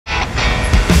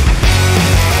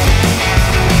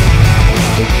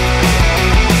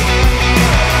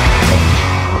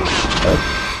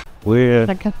We're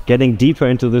getting deeper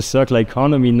into the circular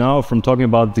economy now, from talking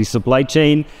about the supply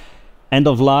chain, end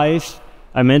of life.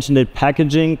 I mentioned it,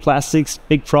 packaging, plastics,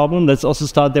 big problem. Let's also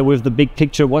start there with the big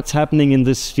picture. What's happening in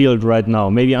this field right now?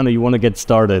 Maybe, Anna, you want to get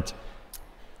started?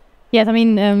 Yes, I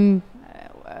mean,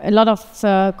 a lot of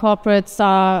corporates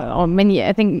are, or many,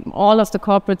 I think all of the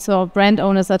corporates or brand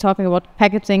owners are talking about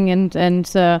packaging and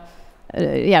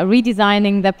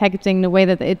redesigning their packaging in a way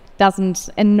that it doesn't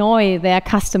annoy their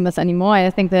customers anymore. I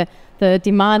think the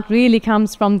demand really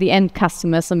comes from the end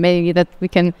customers. So maybe that we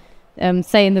can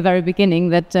say in the very beginning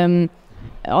that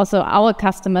also our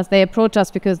customers, they approach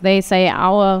us because they say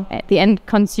the end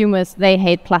consumers, they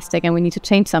hate plastic and we need to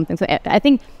change something. So I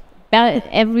think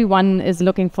everyone is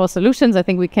looking for solutions. I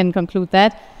think we can conclude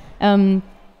that. I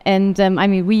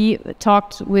mean, we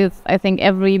talked with, I think,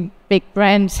 every big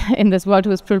brand in this world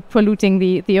who is polluting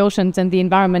the oceans and the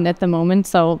environment at the moment.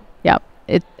 So yeah,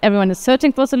 everyone is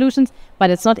searching for solutions, but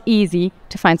it's not easy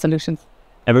to find solutions.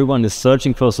 Everyone is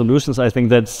searching for solutions. I think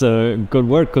that's good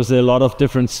word, because there are a lot of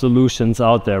different solutions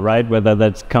out there, right? Whether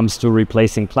that comes to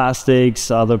replacing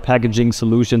plastics, other packaging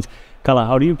solutions. Carla,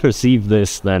 how do you perceive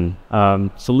this then?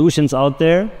 Solutions out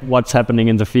there, what's happening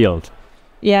in the field?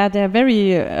 Yeah, there are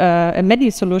very many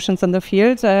solutions in the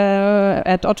field.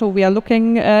 At Otto, we are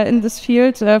looking in this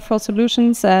field for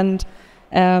solutions, and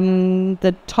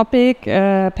the topic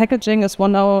packaging is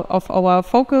one of our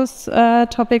focus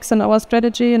topics in our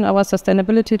strategy, in our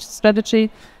sustainability strategy.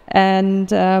 And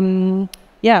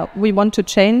we want to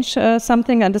change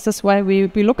something, and this is why we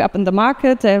look up in the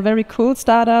market. There are very cool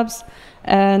startups,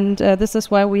 and this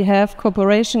is why we have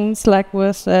corporations like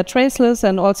with Traceless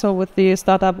and also with the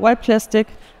startup White Plastic.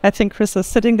 I think Chris is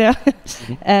sitting there.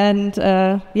 And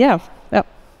So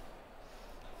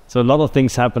a lot of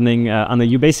things happening. Anna,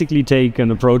 you basically take an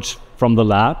approach from the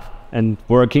lab and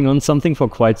working on something for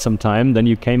quite some time. Then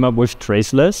you came up with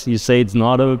Traceless. You say it's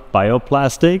not a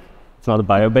bioplastic. It's not a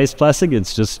bio-based plastic.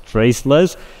 It's just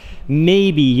traceless.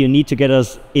 Maybe you need to get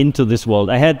us into this world.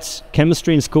 I had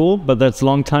chemistry in school, but that's a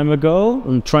long time ago.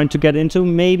 I'm trying to get into.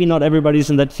 Maybe not everybody's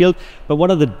in that field. But what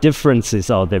are the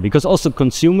differences out there? Because also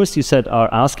consumers, you said, are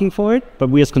asking for it. But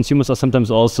we as consumers are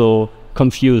sometimes also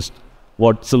confused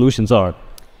what solutions are.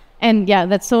 And yeah,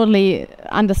 that's totally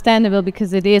understandable,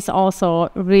 because it is also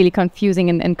really confusing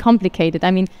and complicated.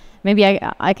 I mean, maybe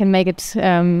I can make it,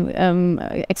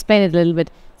 explain it a little bit.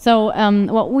 So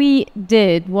what we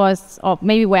did was, or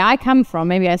maybe where I come from,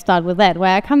 maybe I start with that.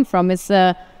 Where I come from is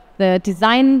the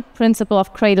design principle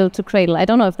of cradle to cradle. I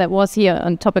don't know if that was here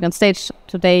on topic on stage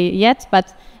today yet,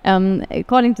 but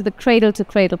according to the cradle to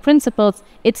cradle principles,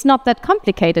 it's not that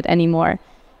complicated anymore.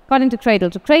 According to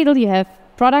cradle, you have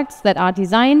products that are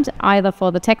designed either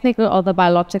for the technical or the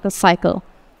biological cycle.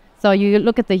 So you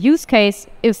look at the use case.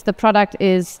 If the product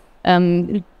is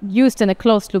used in a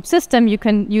closed loop system, you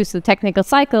can use the technical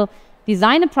cycle,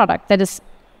 design a product that is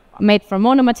made from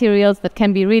monomaterials that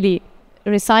can be really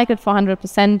recycled for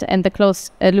 100%, and the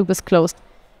closed loop is closed.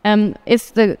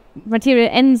 If the material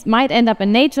might end up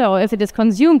in nature, or if it is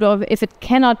consumed, or if it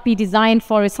cannot be designed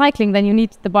for recycling, then you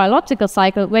need the biological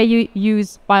cycle, where you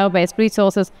use bio-based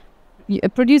resources, you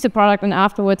produce a product, and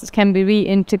afterwards it can be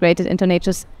reintegrated into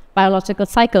nature's biological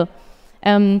cycle.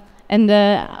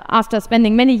 After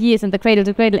spending many years in the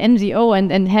cradle-to-cradle NGO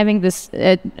and having this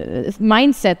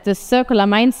mindset, this circular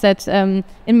mindset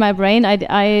in my brain,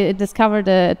 I discovered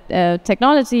a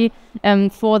technology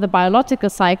for the biological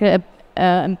cycle,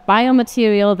 a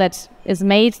biomaterial that is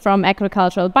made from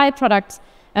agricultural byproducts,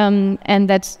 and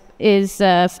that is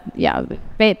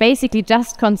basically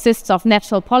just consists of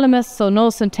natural polymers, so no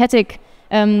synthetic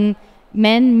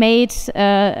man-made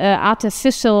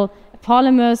artificial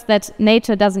polymers that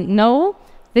nature doesn't know.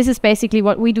 This is basically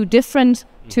what we do different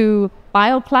to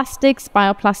bioplastics.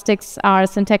 Bioplastics are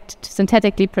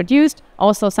synthetically produced,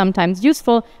 also sometimes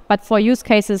useful, but for use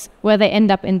cases where they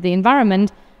end up in the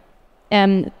environment,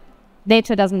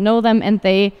 nature doesn't know them, and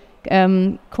they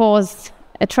cause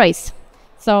a trace.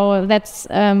 So that's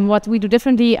what we do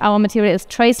differently. Our material is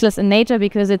traceless in nature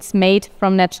because it's made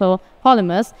from natural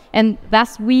polymers, and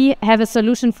thus we have a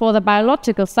solution for the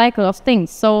biological cycle of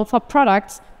things. So for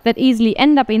products that easily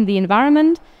end up in the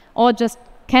environment or just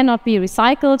cannot be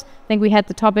recycled, I think we had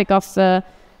the topic of the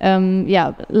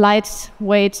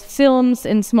lightweight films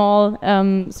in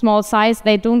small size.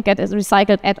 They don't get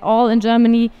recycled at all in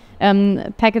Germany.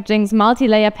 Packagings,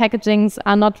 multi-layer packagings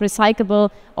are not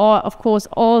recyclable, or of course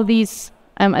all these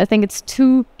I think it's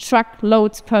 2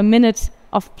 truckloads per minute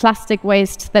of plastic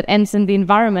waste that ends in the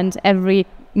environment every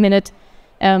minute.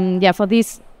 For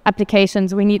these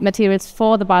applications, we need materials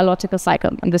for the biological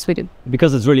cycle, and this we do.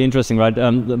 Because it's really interesting, right?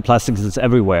 The plastics is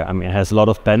everywhere. I mean, it has a lot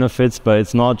of benefits, but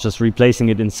it's not just replacing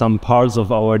it in some parts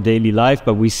of our daily life,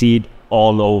 but we see it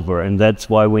all over. And that's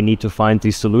why we need to find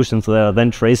these solutions that are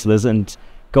then traceless and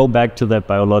go back to that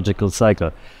biological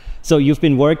cycle. So you've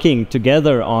been working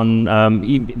together on,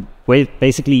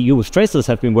 basically you with Traceless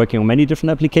have been working on many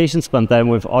different applications, but then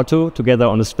with Otto together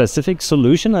on a specific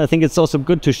solution. I think it's also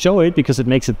good to show it because it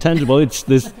makes it tangible. It's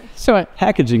this Sure.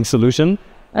 packaging solution.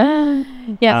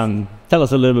 Yes. Tell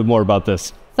us a little bit more about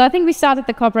this. So I think we started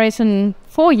the cooperation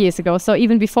 4 years ago, so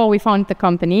even before we founded the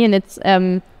company. And it's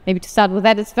maybe to start with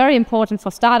that, it's very important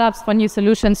for startups, for new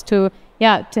solutions to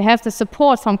have the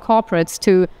support from corporates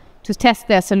to test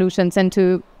their solutions, and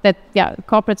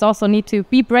corporates also need to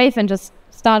be brave and just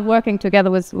start working together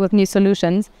with new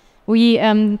solutions. We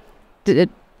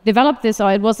developed this,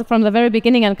 or it was from the very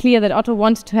beginning unclear that Otto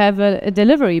wanted to have a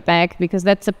delivery bag, because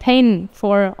that's a pain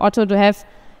for Otto to have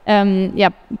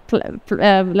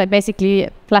like basically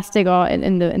plastic, or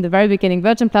in the very beginning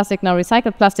virgin plastic, now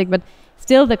recycled plastic, but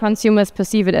still the consumers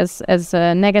perceive it as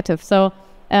negative. So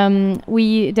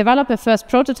we developed a first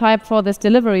prototype for this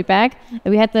delivery bag.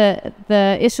 We had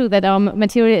the issue that our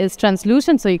material is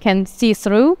translucent, so you can see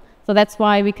through. So that's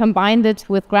why we combined it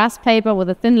with grass paper, with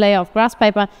a thin layer of grass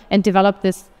paper, and developed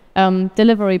this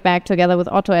delivery bag together with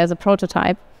Otto as a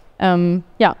prototype.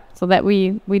 So that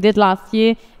we did last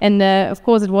year. And of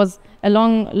course, it was a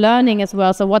long learning as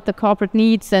well. So what the corporate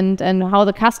needs and how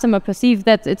the customer perceives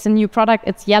that it's a new product,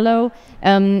 it's yellow.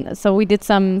 So we did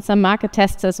some market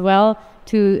tests as well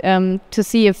to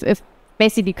see if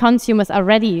basically consumers are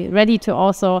ready to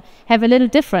also have a little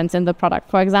difference in the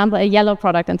product. For example, a yellow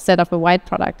product instead of a white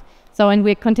product. So, and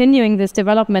we're continuing this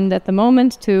development at the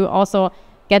moment to also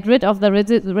get rid of the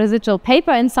residual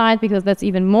paper inside, because that's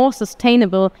even more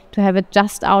sustainable to have it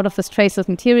just out of this traceless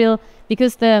material,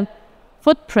 because the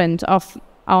footprint of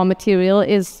our material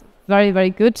is very, very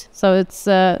good. So it's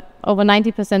over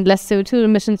 90% less CO2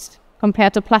 emissions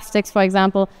compared to plastics, for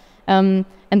example. And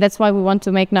that's why we want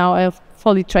to make now a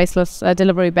fully traceless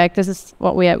delivery bag. This is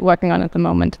what we are working on at the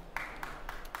moment.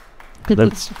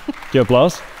 Let's give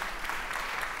applause.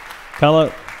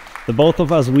 Carla, the both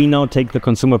of us, we now take the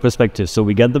consumer perspective. So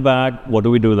we get the bag, what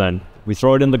do we do then? We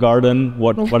throw it in the garden,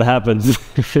 what happens?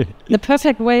 The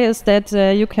perfect way is that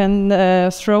you can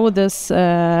throw this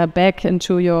bag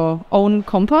into your own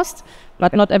compost,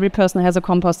 but not every person has a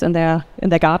compost in their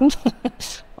garden.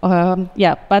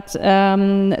 But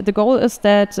the goal is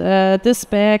that this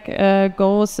bag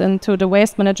goes into the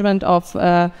waste management of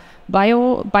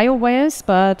bio waste,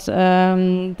 but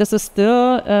this is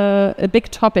still a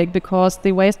big topic, because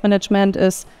the waste management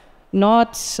is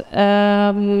not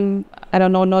have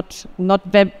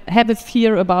a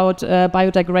fear about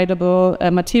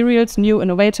biodegradable materials, new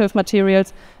innovative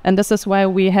materials, and this is why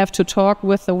we have to talk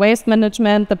with the waste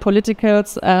management, the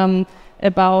politicals,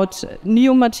 about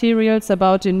new materials,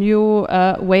 about the new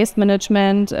waste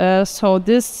management. So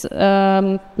this,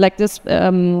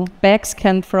 bags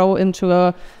can throw into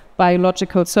a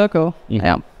biological circle. Mm-hmm.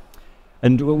 Yeah.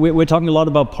 And we're talking a lot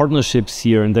about partnerships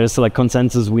here, and there's like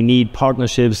consensus. We need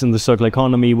partnerships in the circular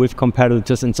economy with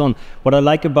competitors and so on. What I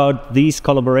like about these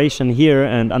collaboration here,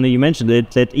 and Anna, you mentioned it,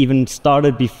 that even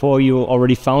started before you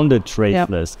already founded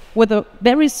Traceless. Yeah. With a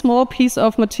very small piece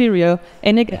of material.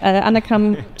 Anna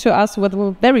came to us with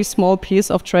a very small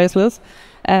piece of Traceless.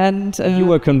 And you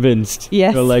were convinced.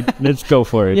 Yes. You're like, let's go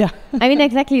for it. Yeah. I mean,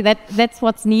 exactly. That's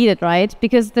what's needed, right?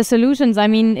 Because the solutions, I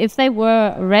mean, if they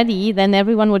were ready, then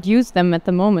everyone would use them at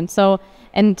the moment. So,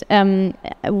 and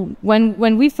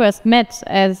when we first met,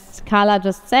 as Carla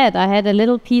just said, I had a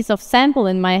little piece of sample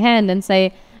in my hand and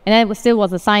I still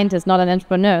was a scientist, not an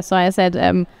entrepreneur. So I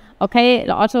said, okay,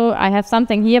 Otto, I have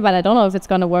something here, but I don't know if it's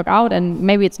going to work out, and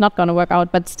maybe it's not going to work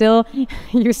out. But still,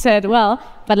 you said, well,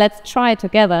 but let's try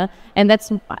together. And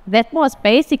that was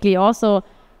basically also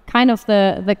kind of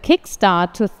the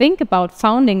kickstart to think about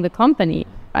founding the company,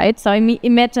 right? So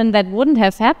imagine that wouldn't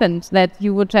have happened, that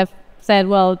you would have said,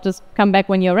 well, just come back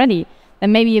when you're ready.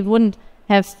 And maybe I wouldn't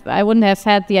have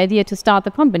had the idea to start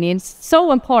the company. It's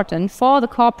so important for the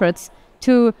corporates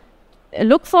to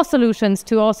look for solutions,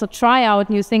 to also try out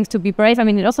new things, to be brave. I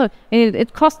mean,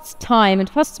 it costs time,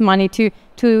 it costs money to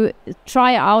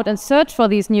try out and search for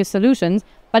these new solutions.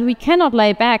 But we cannot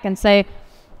lay back and say,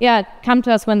 yeah, come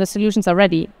to us when the solutions are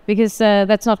ready, because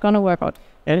that's not going to work out.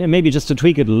 And maybe just to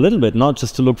tweak it a little bit, not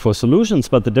just to look for solutions,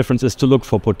 but the difference is to look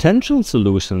for potential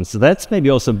solutions. That's maybe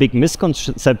also a big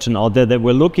misconception out there, that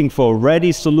we're looking for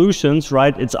ready solutions,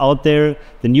 right? It's out there,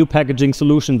 the new packaging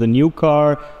solution, the new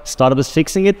car, startup is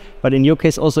fixing it. But in your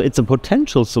case also, it's a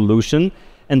potential solution.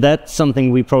 And that's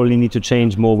something we probably need to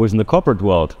change more within the corporate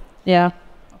world. Yeah.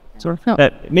 Sure.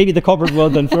 Maybe the corporate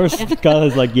world then first. Carl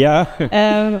is like, yeah.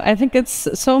 I think it's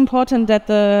so important that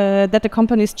the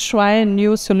companies try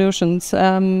new solutions.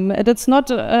 It's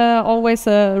not always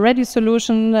a ready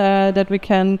solution that we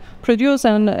can produce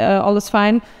and all is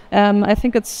fine. I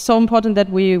think it's so important that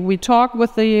we talk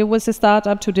with the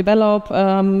startup to develop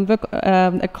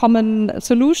a common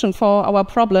solution for our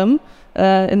problem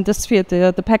in this field,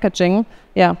 the packaging.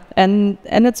 Yeah, and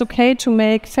it's okay to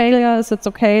make failures. It's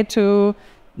okay to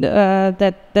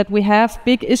that we have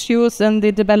big issues in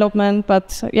the development,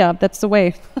 but yeah, that's the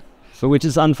way. So which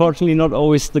is unfortunately not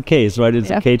always the case, right? It's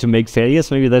okay to make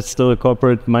failures. Maybe that's still a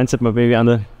corporate mindset, but maybe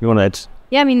Anna, you want to add?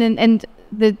 Yeah, I mean, and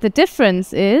the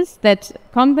difference is that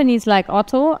companies like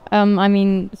Otto, I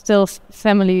mean, still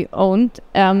family owned,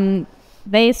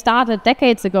 they started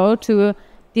decades ago to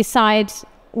decide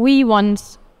we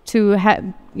want to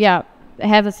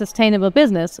have a sustainable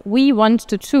business. We want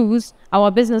to choose our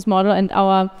business model and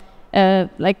our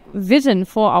vision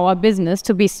for our business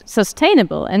to be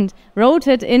sustainable, and wrote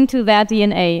it into their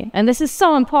DNA. And this is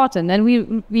so important. And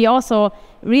we also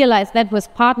realize that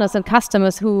with partners and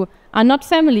customers who are not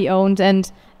family owned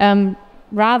and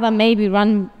rather maybe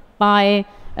run by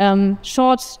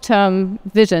short-term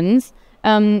visions,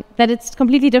 that it's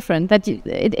completely different, that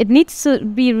it needs to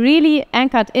be really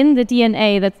anchored in the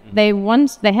DNA, that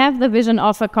they have the vision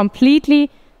of a completely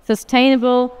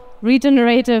sustainable,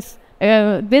 regenerative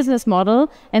business model,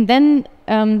 and then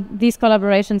these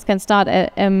collaborations can start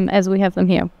as we have them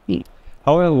here.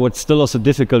 However, what's still also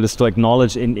difficult is to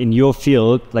acknowledge in your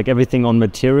field, like everything on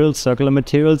materials, circular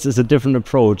materials, is a different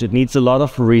approach. It needs a lot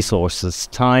of resources,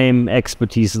 time,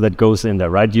 expertise that goes in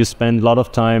there, right? You spend a lot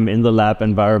of time in the lab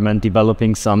environment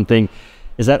developing something.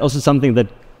 Is that also something that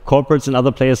corporates and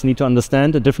other players need to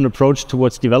understand, a different approach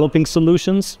towards developing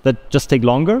solutions that just take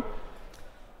longer?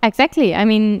 Exactly. I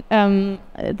mean,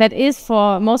 that is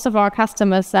for most of our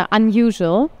customers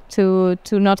unusual to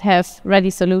not have ready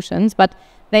solutions, but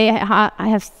they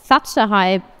have such a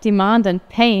high demand and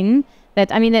pain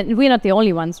that, I mean, we're not the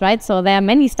only ones, right? So there are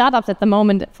many startups at the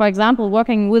moment, for example,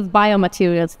 working with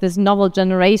biomaterials, this novel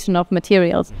generation of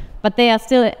materials, but they are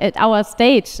still at our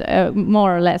stage,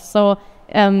 more or less. So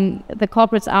the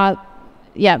corporates are,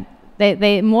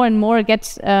 they more and more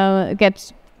get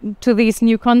to these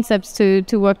new concepts to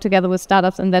work together with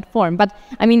startups in that form. But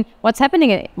I mean, what's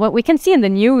happening, what we can see in the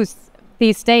news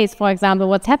these days, for example,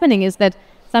 what's happening is that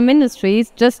some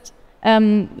industries just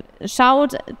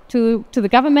shout to the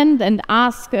government and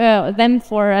ask them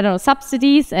for, I don't know,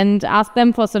 subsidies, and ask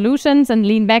them for solutions, and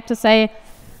lean back to say,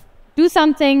 do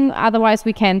something, otherwise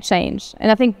we can't change.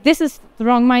 And I think this is the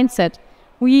wrong mindset.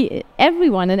 We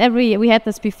had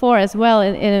this before as well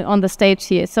on the stage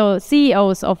here. So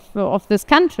CEOs of this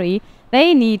country,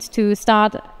 they need to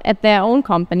start at their own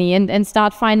company and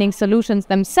start finding solutions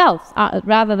themselves,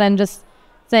 rather than just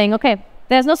saying, okay,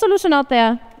 there's no solution out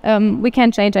there, we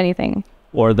can't change anything.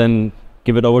 Or then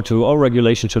give it over to,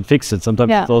 regulation should fix it.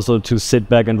 Sometimes it's also to sit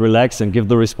back and relax and give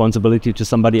the responsibility to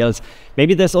somebody else.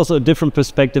 Maybe there's also a different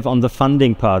perspective on the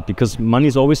funding part, because money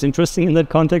is always interesting in that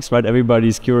context, right?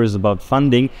 Everybody's curious about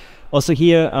funding. Also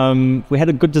here, we had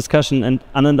a good discussion, and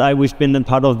Anna and I, we've been in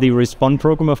part of the Respond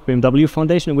program of BMW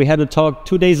Foundation. We had a talk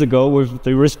 2 days ago with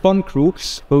the Respond crew,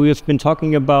 where we've been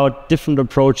talking about different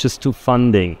approaches to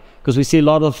funding, because we see a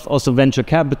lot of also venture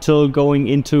capital going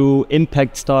into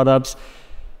impact startups.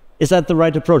 Is that the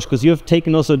right approach? Because you have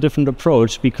taken also a different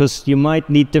approach, because you might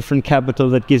need different capital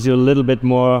that gives you a little bit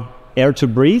more air to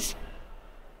breathe.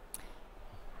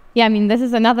 Yeah, I mean, this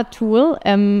is another tool.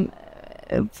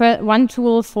 One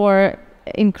tool for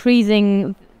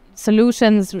increasing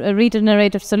solutions,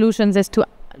 regenerative solutions, is to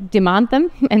demand them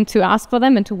and to ask for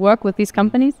them and to work with these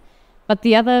companies. But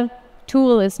the other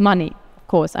tool is money, of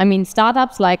course. I mean,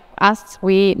 startups like us,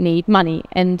 we need money.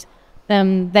 And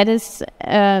that is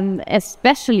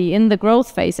especially in the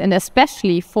growth phase, and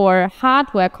especially for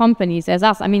hardware companies as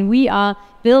us. I mean, we are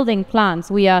building plants.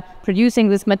 We are producing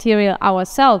this material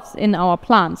ourselves in our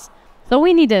plants. So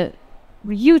we need a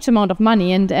huge amount of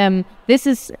money, and this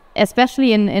is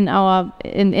especially in the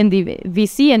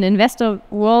VC and investor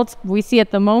world, we see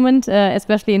at the moment,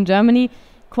 especially in Germany,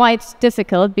 quite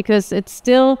difficult, because it's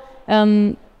still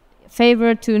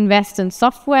favored to invest in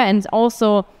software, and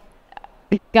also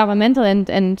governmental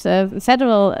and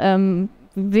federal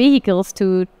vehicles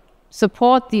to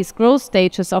support these growth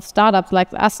stages of startups like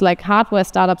us, like hardware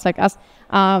startups like us,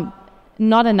 are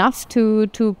not enough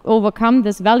to overcome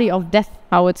this valley of death,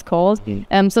 how it's called.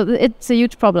 So it's a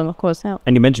huge problem, of course. Yeah.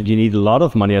 And you mentioned you need a lot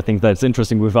of money. I think that's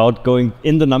interesting. Without going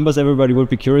in the numbers, everybody would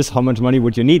be curious, how much money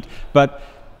would you need? But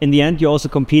in the end, you're also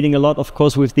competing a lot, of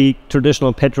course, with the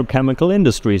traditional petrochemical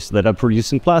industries that are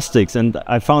producing plastics. And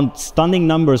I found stunning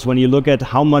numbers when you look at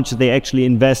how much they actually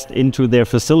invest into their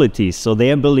facilities. So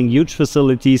they are building huge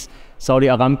facilities. Saudi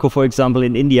Aramco, for example,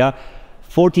 in India,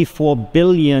 $44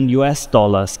 billion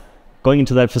going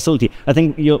into that facility. I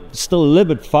think you're still a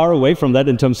little bit far away from that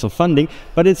in terms of funding,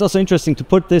 but it's also interesting to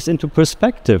put this into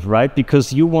perspective, right?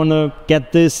 Because you want to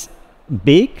get this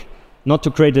big, not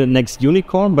to create a next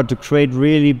unicorn, but to create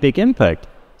really big impact.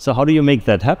 So how do you make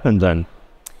that happen then?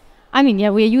 I mean,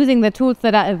 yeah, we're using the tools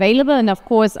that are available. And of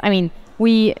course, I mean,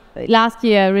 we last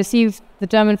year received the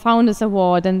German Founders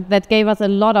Award, and that gave us a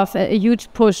lot of a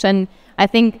huge push. And I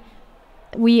think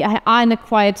we are in a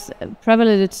quite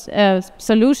privileged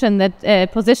position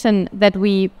that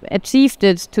we achieved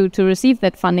it to receive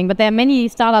that funding. But there are many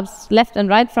startups left and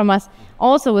right from us,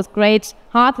 also with great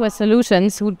hardware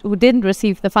solutions who didn't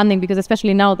receive the funding, because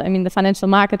especially now, I mean, the financial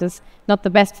market is not the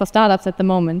best for startups at the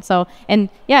moment. So, and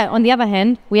yeah, on the other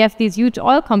hand, we have these huge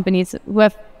oil companies who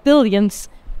have billions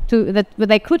that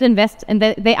they could invest, and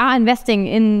they are investing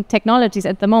in technologies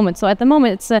at the moment. So at the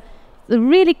moment, it's a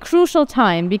really crucial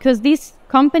time, because these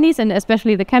companies, and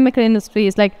especially the chemical industry,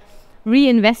 is like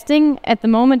reinvesting at the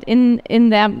moment in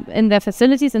their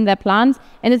facilities, in their plants,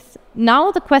 and it's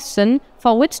now the question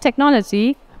for which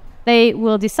technology they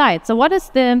will decide. So what is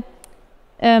the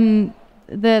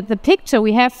picture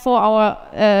we have for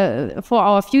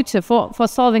our future, for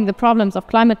solving the problems of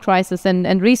climate crisis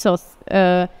and resource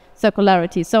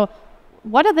circularity? So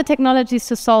what are the technologies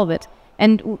to solve it?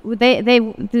 And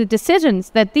the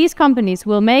decisions that these companies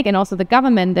will make, and also the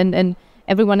government and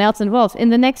everyone else involved, in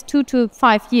the next 2 to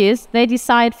 5 years, they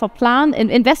decide for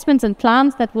investments in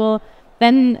plants that will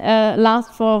then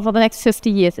last for the next 50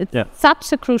 years. It's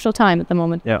such a crucial time at the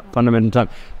moment. Yeah, fundamental time.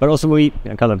 But also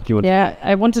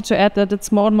I wanted to add that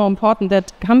it's more and more important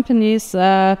that companies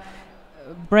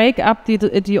break up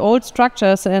the old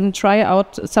structures and try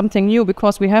out something new,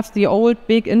 because we have the old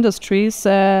big industries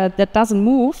that doesn't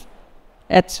move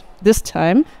at this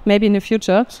time, maybe in the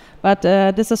future, but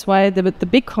this is why the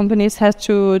big companies have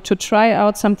to try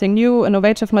out something new,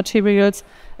 innovative materials.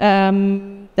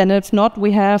 Then if not,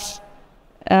 we have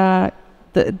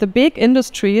the big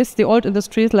industries, the old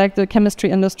industries like the chemistry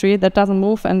industry, that doesn't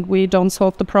move, and we don't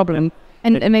solve the problem.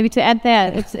 And maybe to add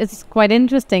there, it's quite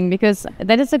interesting, because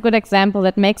that is a good example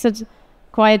that makes it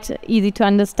quite easy to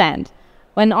understand.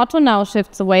 When Otto now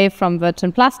shifts away from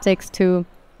virgin plastics to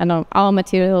our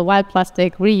material, wild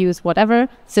plastic, reuse, whatever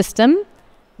system,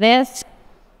 there's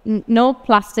no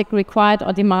plastic required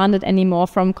or demanded anymore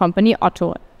from company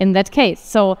Otto in that case.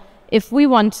 So if we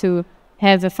want to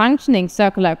have a functioning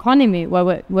circular economy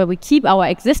where we keep our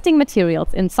existing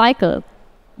materials in cycle,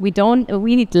 we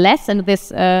need less, and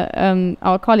this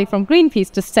our colleague from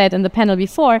Greenpeace just said in the panel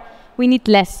before, we need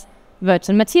less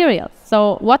virgin materials.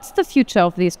 So what's the future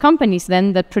of these companies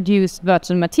then that produce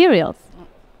virgin materials?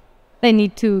 They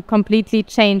need to completely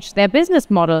change their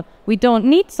business model. We don't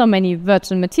need so many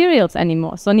virgin materials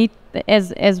anymore. So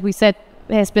as we said,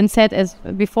 has been said as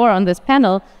before on this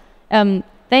panel,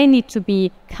 they need to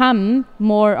become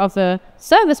more of a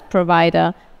service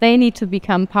provider. They need to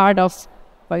become part of,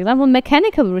 for example,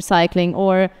 mechanical recycling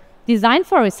or design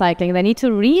for recycling. They need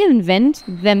to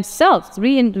reinvent themselves,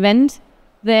 reinvent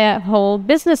their whole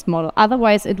business model.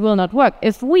 Otherwise, it will not work.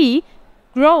 If we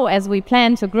grow as we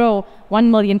plan to grow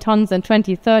 1 million tons in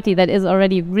 2030, that is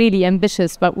already really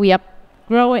ambitious, but we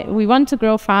want to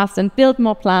grow fast and build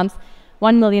more plants,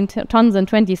 1 million tons in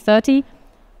 2030.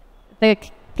 The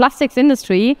plastics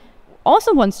industry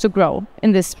also wants to grow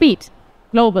in this speed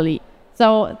globally.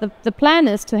 So the plan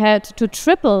is to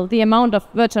triple the amount of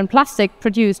virgin plastic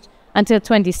produced until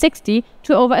 2060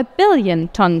 to over 1 billion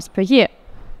tons per year.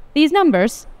 These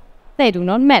numbers, they do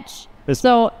not match.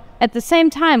 So at the same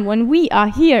time, when we are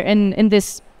here in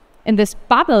this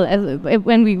bubble,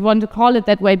 when we want to call it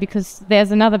that way, because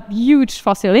there's another huge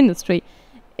fossil industry,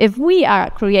 if we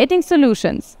are creating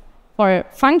solutions for a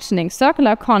functioning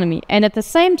circular economy, and at the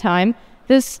same time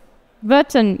this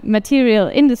virgin material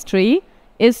industry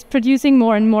is producing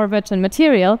more and more virgin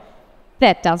material,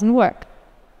 that doesn't work.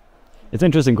 It's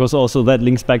interesting because also that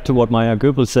links back to what Maya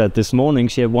Goebel said this morning.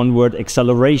 She had one word: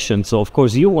 acceleration. So of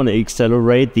course you want to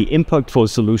accelerate the impactful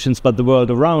solutions, but the world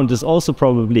around is also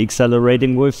probably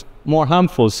accelerating with more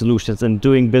harmful solutions and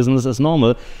doing business as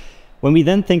normal. When we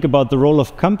then think about the role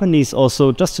of companies,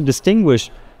 also just to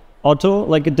distinguish, Otto,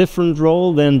 like a different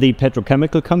role than the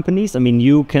petrochemical companies. I mean,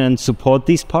 you can support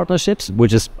these partnerships,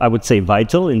 which is, I would say,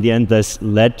 vital. In the end, that's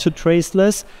led to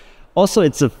Traceless. Also,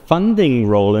 it's a funding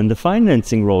role and the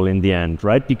financing role in the end,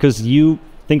 right? Because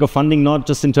think of funding not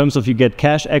just in terms of you get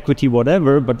cash, equity,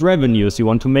 whatever, but revenues. You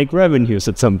want to make revenues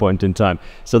at some point in time.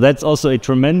 So that's also a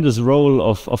tremendous role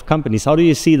of companies. How do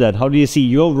you see that? How do you see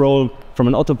your role from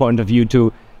an Otto point of view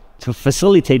to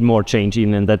facilitate more change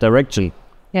even in that direction?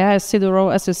 Yeah, I see the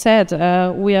role, as you said.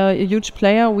 We are a huge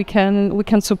player. We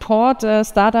can support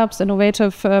startups,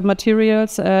 innovative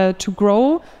materials to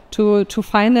grow, to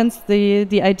finance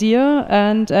the idea,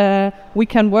 and we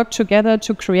can work together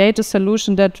to create a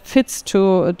solution that fits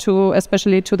to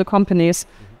especially to the companies.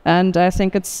 And I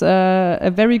think it's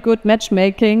a very good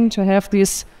matchmaking to have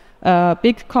this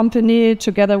big company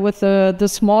together with the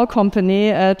small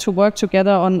company to work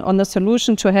together on a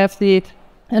solution, to have the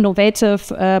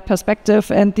innovative perspective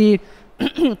and the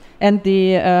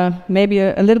maybe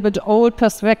a little bit old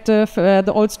perspective,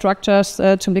 the old structures,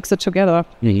 to mix it together.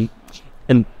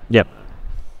 And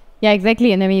yeah,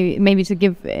 exactly. And I mean, maybe to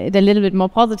give it a little bit more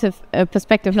positive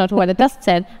perspective, not what it just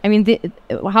said. I mean,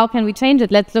 how can we change it?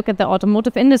 Let's look at the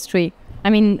automotive industry. I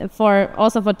mean, for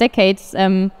decades,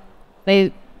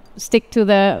 they stick to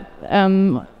the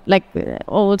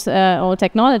old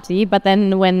technology, but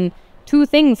then when two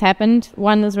things happened.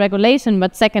 One is regulation,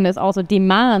 but second is also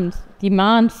demand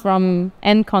from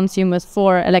end consumers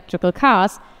for electrical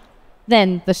cars.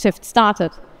 Then the shift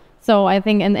started. So I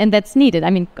think, and that's needed. I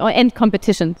mean, and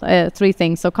competition, three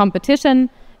things. So competition,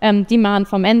 demand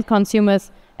from end consumers.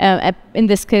 In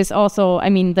this case also, I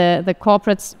mean, the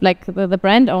corporates, like the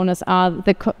brand owners are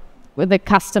the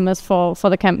customers for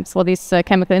these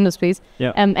chemical industries.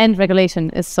 Yeah. And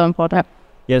regulation is so important.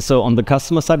 Yeah, so on the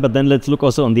customer side, but then let's look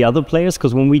also on the other players,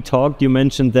 because when we talked, you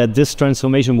mentioned that this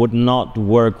transformation would not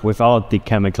work without the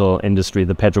chemical industry,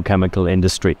 the petrochemical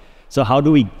industry. So how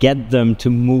do we get them to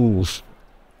move?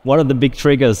 What are the big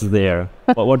triggers there?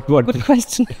 What? Good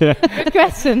question. Good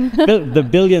question. The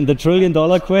 $1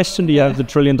 trillion question, do you have the $1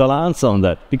 trillion answer on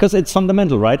that? Because it's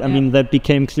fundamental, right? Yeah. I mean, that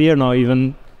became clear now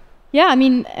even. Yeah, I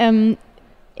mean,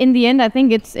 in the end, I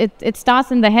think it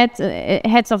starts in the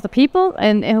heads of the people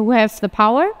and who have the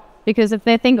power. Because if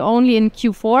they think only in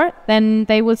Q4, then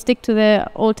they will stick to the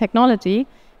old technology.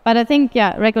 But I think,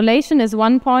 yeah, regulation is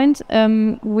one point.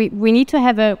 We need to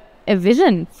have a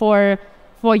vision for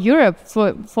Europe,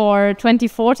 for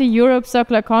 2040 Europe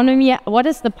circular economy. What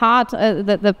is the part,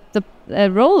 the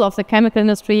role of the chemical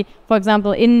industry, for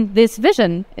example, in this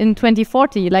vision in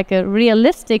 2040, like a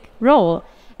realistic role?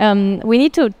 We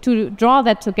need to draw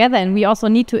that together, and we also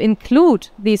need to include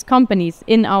these companies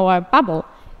in our bubble.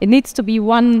 It needs to be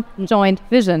one joint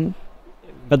vision.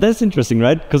 But that's interesting,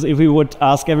 right? Because if we would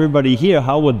ask everybody here,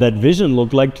 how would that vision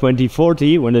look like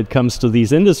 2040 when it comes to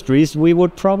these industries, we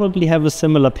would probably have a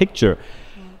similar picture.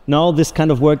 Now this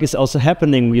kind of work is also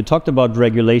happening. We talked about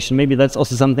regulation. Maybe that's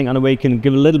also something, Anna, where you can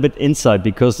give a little bit insight,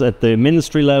 because at the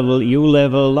ministry level, EU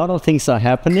level, a lot of things are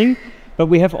happening. But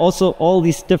we have also all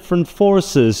these different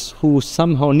forces who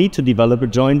somehow need to develop a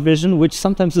joint vision, which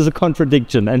sometimes is a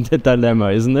contradiction and a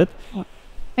dilemma, isn't it?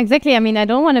 Exactly. I mean, I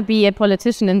don't want to be a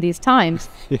politician in these times.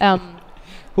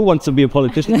 Who wants to be a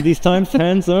politician in these times?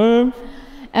 Hands up.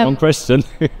 Wrong question.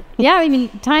 Yeah, I mean,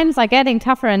 times are getting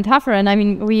tougher and tougher. And I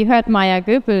mean, we heard Maya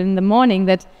Göpel in the morning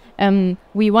that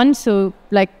we want to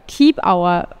keep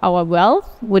our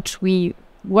wealth, which we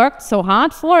worked so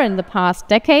hard for in the past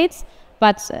decades.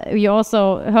 But we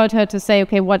also heard her to say,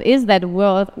 okay, what is that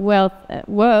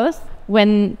worth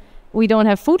when we don't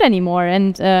have food anymore?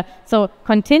 And so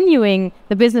continuing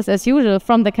the business as usual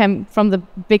from the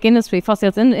big industry,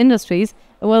 fossil industries,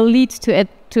 will lead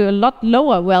to a lot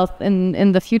lower wealth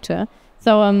in the future.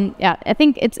 So I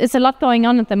think it's a lot going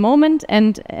on at the moment,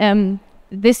 and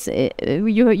this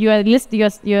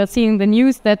you're seeing the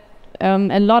news that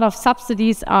a lot of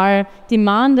subsidies are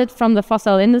demanded from the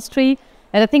fossil industry.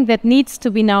 And I think that needs to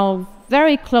be now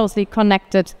very closely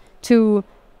connected to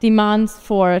demands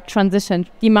for transition,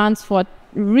 demands for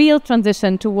real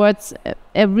transition towards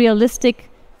a realistic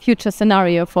future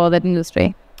scenario for that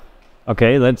industry.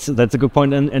 Okay, that's a good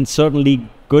point, and certainly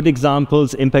good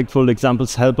examples, impactful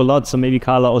examples help a lot. So maybe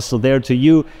Carla, also there to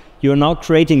you. You're now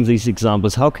creating these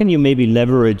examples. How can you maybe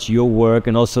leverage your work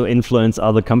and also influence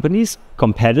other companies,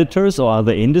 competitors, or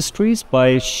other industries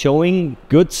by showing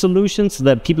good solutions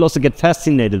that people also get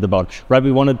fascinated about, right?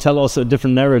 We want to tell also a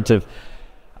different narrative.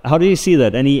 How do you see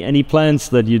that? Any plans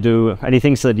that you do, any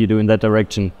things that you do in that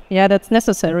direction? Yeah, that's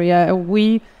necessary.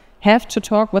 We have to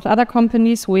talk with other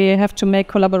companies. We have to make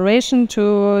collaboration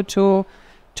to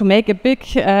make a big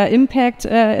impact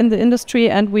in the industry,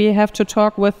 and we have to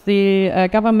talk with the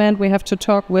government. We have to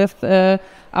talk with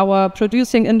our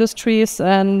producing industries,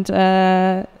 and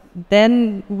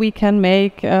then we can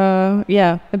make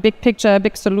a big picture, a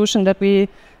big solution that we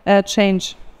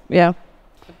change. Yeah.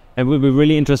 It will be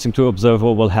really interesting to observe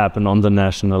what will happen on the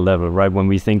national level, right? When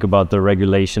we think about the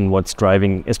regulation, what's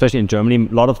driving, especially in Germany,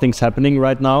 a lot of things happening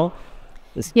right now.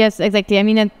 Yes, exactly. I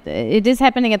mean, it is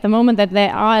happening at the moment that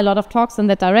there are a lot of talks in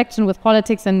that direction with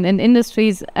politics and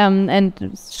industries,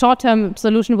 and short-term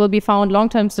solution will be found,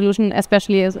 long-term solution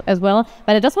especially as well.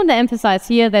 But I just want to emphasize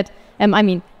here that,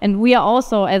 and we are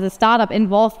also as a startup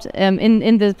involved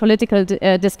in the political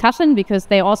discussion, because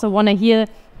they also want to hear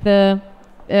the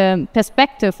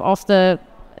perspective of the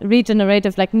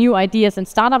regenerative, like new ideas and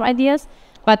startup ideas.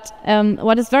 But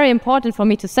what is very important for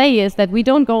me to say is that we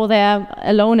don't go there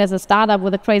alone as a startup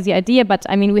with a crazy idea, but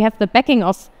I mean, we have the backing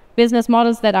of business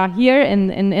models that are here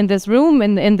in this room,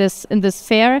 in this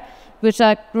fair, which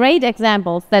are great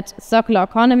examples that circular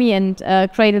economy and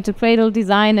cradle-to-cradle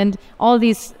design and all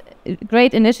these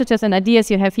great initiatives and ideas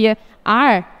you have here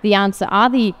are the answer, are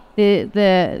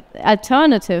the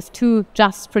alternative to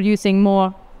just producing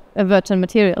more virgin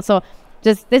material. So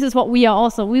this is what we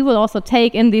will also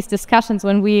take in these discussions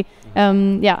when we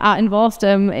are involved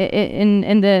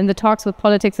in the talks with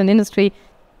politics and industry,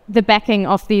 the backing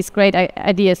of these great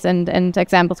ideas and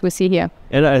examples we see here.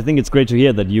 And I think it's great to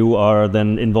hear that you are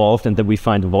then involved and that we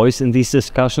find a voice in these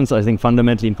discussions. I think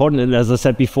fundamentally important, and as I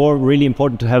said before, really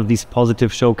important to have these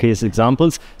positive showcase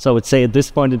examples. So I would say at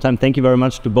this point in time, thank you very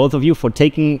much to both of you for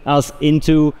taking us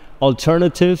into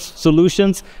alternative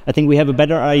solutions. I think we have a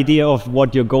better idea of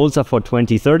what your goals are for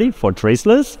 2030 for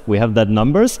Traceless. We have that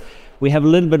numbers. We have a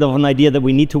little bit of an idea that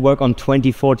we need to work on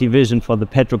 2040 vision for the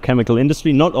petrochemical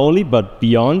industry, not only, but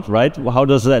beyond, right? How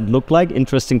does that look like?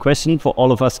 Interesting question for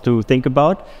all of us to think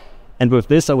about. And with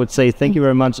this, I would say thank you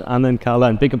very much, Anna and Carla,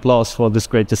 and big applause for this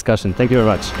great discussion. Thank you very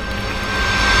much.